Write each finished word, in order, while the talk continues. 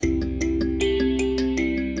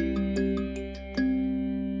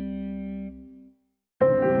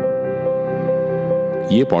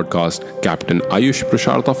ये podcast captain Ayush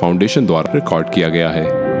प्रशारता foundation द्वारा record किया गया है।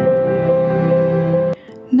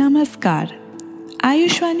 नमस्कार,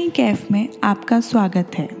 आयुष्वाणी कैफ में आपका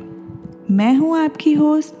स्वागत है। मैं हूं आपकी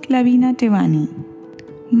होस्ट लवीना टिवानी।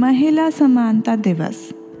 महिला समानता दिवस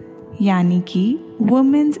यानी कि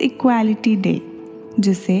वुमेन्स इक्वालिटी डे,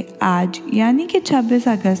 जिसे आज यानी कि 26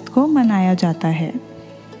 अगस्त को मनाया जाता है।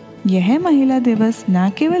 यह महिला दिवस न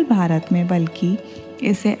केवल भारत में बल्कि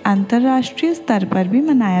इसे अंतर्राष्ट्रीय स्तर पर भी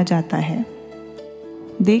मनाया जाता है।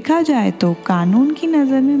 देखा जाए तो कानून की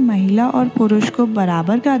नज़र में महिला और पुरुष को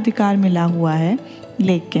बराबर का अधिकार मिला हुआ है,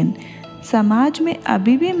 लेकिन समाज में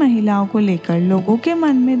अभी भी महिलाओं को लेकर लोगों के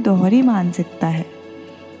मन में दोहरी मानसिकता है।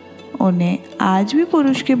 उन्हें आज भी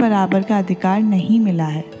पुरुष के बराबर का अधिकार नहीं मिला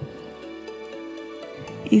है।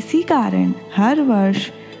 इसी कारण हर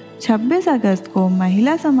वर्ष 26 अगस्त को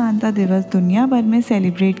महिला समानता दिवस दुनिया भर में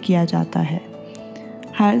सेलिब्रेट किया जाता है।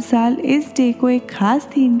 हर साल इस डे को एक खास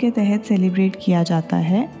थीम के तहत सेलिब्रेट किया जाता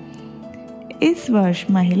है। इस वर्ष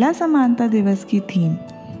महिला समानता दिवस की theme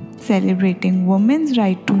celebrating women's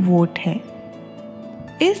right to vote है।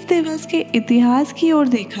 इस दिवस के इतिहास की ओर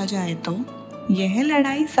देखा जाए तो यह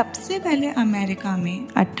लड़ाई सबसे पहले अमेरिका में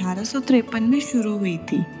 1853 में शुरू हुई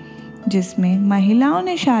थी, जिसमें महिलाओं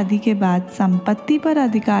ने शादी के बाद संपत्ति पर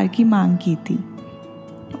अधिकार की मांग की थी।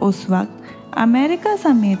 उस वक्त अमेरिका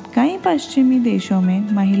समेत कई पश्चिमी देशों में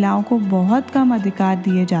महिलाओं को बहुत कम अधिकार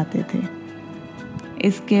दिए जाते थे।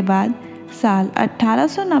 इसके बाद साल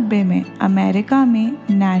 1890 में अमेरिका में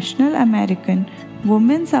national American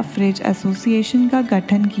women suffrage association का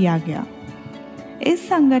गठन किया गया। इस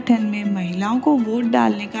संगठन में महिलाओं को वोट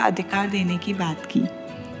डालने का अधिकार देने की बात की।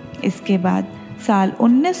 इसके बाद साल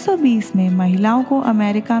 1920 में महिलाओं को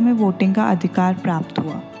अमेरिका में वोटिंग का अधिकार प्राप्त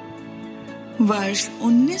हुआ। वर्ष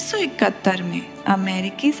 1971 में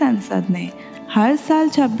अमेरिकी संसद ने हर साल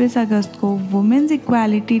 26 अगस्त को वुमेन्स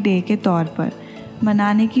इक्वालिटी डे के तौर पर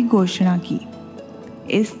मनाने की घोषणा की।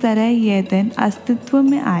 इस तरह यह दिन अस्तित्व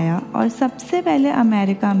में आया और सबसे पहले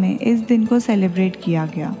अमेरिका में इस दिन को सेलिब्रेट किया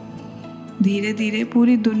गया। धीरे धीरे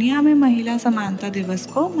पूरी दुनिया में महिला समानता दिवस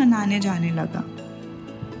को मनाने जाने लगा।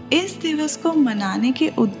 इस दिवस को मनाने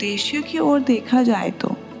के उद्देश्य की ओर देखा जाए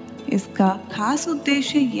तो इसका खास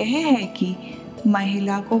उद्देश्य यह है कि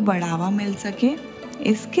महिला को बढ़ावा मिल सके।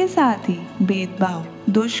 इसके साथ ही भेदभाव,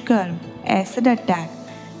 दुष्कर्म, एसिड अटैक,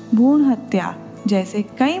 भ्रूण हत्या जैसे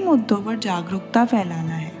कई मुद्दों पर जागरूकता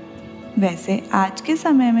फैलाना है। वैसे आज के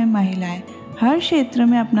समय में महिलाएं हर क्षेत्र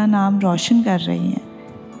में अपना नाम रोशन कर रही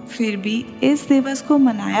हैं। फिर भी इस दिवस को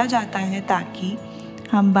मनाया जाता है ताकि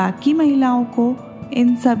हम बाकी महिलाओं को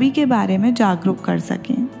इन सभी के बारे में जागरूक कर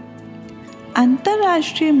सकें।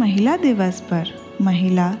 अंतर्राष्ट्रीय महिला दिवस पर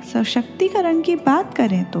महिला सशक्तिकरण की बात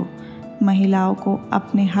करें तो महिलाओं को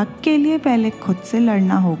अपने हक के लिए पहले खुद से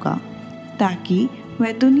लड़ना होगा ताकि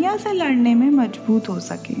वह दुनिया से लड़ने में मजबूत हो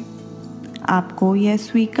सके। आपको यह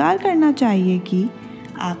स्वीकार करना चाहिए कि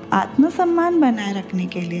आप आत्मसम्मान बनाए रखने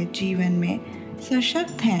के लिए जीवन में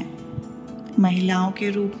सशक्त हैं। महिलाओं के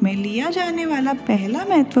रूप में लिया जाने वाला पहला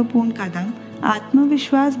महत्वपूर्ण कदम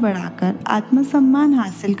आत्मविश्वास बढ़ाकर आत्मसम्मान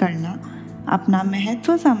हासिल करना, अपना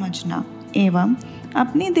महत्व समझना एवं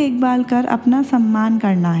अपनी देखभाल कर अपना सम्मान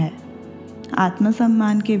करना है।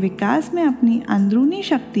 आत्मसम्मान के विकास में अपनी अंदरूनी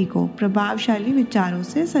शक्ति को प्रभावशाली विचारों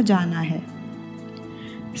से सजाना है।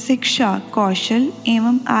 शिक्षा, कौशल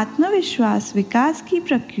एवं आत्मविश्वास विकास की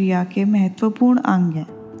प्रक्रिया के महत्वपूर्ण अंग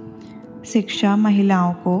हैं। शिक्षा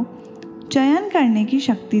महिलाओं को चयन करने की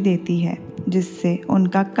शक्ति देती है, जिससे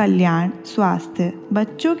उनका कल्याण, स्वास्थ्य,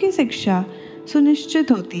 बच्चों की शिक्षा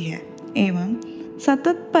सुनिश्चित होती है एवं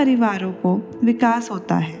सतत परिवारों को विकास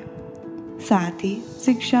होता है। साथ ही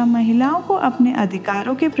शिक्षा महिलाओं को अपने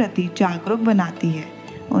अधिकारों के प्रति जागरूक बनाती है,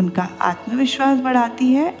 उनका आत्मविश्वास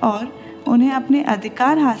बढ़ाती है और उन्हें अपने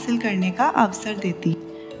अधिकार हासिल करने का अवसर देती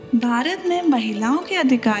है। भारत में महिलाओं के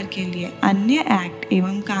अधिकार के लिए अन्य एक्ट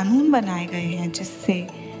एवं कानून बनाए गए हैं, जिससे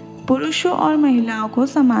पुरुषों और महिलाओं को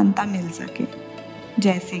समानता मिल सके,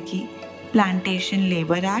 जैसे कि plantation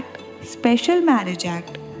labour act, special marriage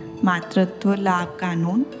act, मातृत्व लाभ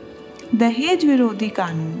कानून, दहेज विरोधी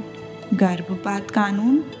कानून, गर्भपात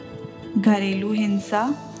कानून, घरेलू हिंसा,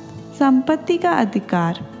 संपत्ति का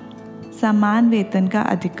अधिकार, समान वेतन का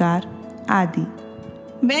अधिकार आदि।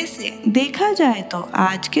 वैसे देखा जाए तो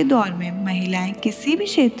आज के दौर में महिलाएं किसी भी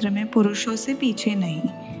क्षेत्र में पुरुषों से पीछे नहीं,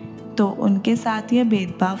 तो उनके साथ यह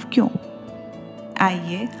भेदभाव क्यों?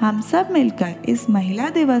 आइए हम सब मिलकर इस महिला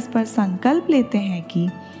दिवस पर संकल्प लेते हैं कि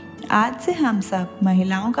आज से हम सब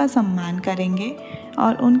महिलाओं का सम्मान करेंगे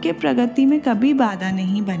और उनके प्रगति में कभी बाधा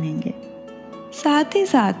नहीं बनेंगे। साथ ही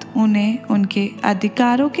साथ उन्हें उनके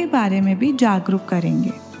अधिकारों के बारे में भी जागरूक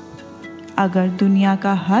करेंगे। अगर दुनिया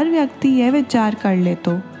का हर व्यक्ति यह विचार कर ले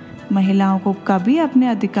तो महिलाओं को कभी अपने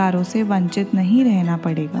अधिकारों से वंचित नहीं रहना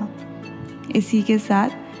पड़ेगा। इसी के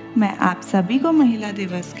साथ मैं आप सभी को महिला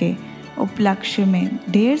दिवस के उपलक्ष्य में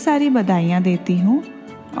ढेर सारी बधाइयाँ देती हूँ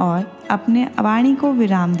और अपने वाणी को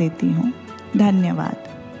विराम देती हूँ। धन्यवाद।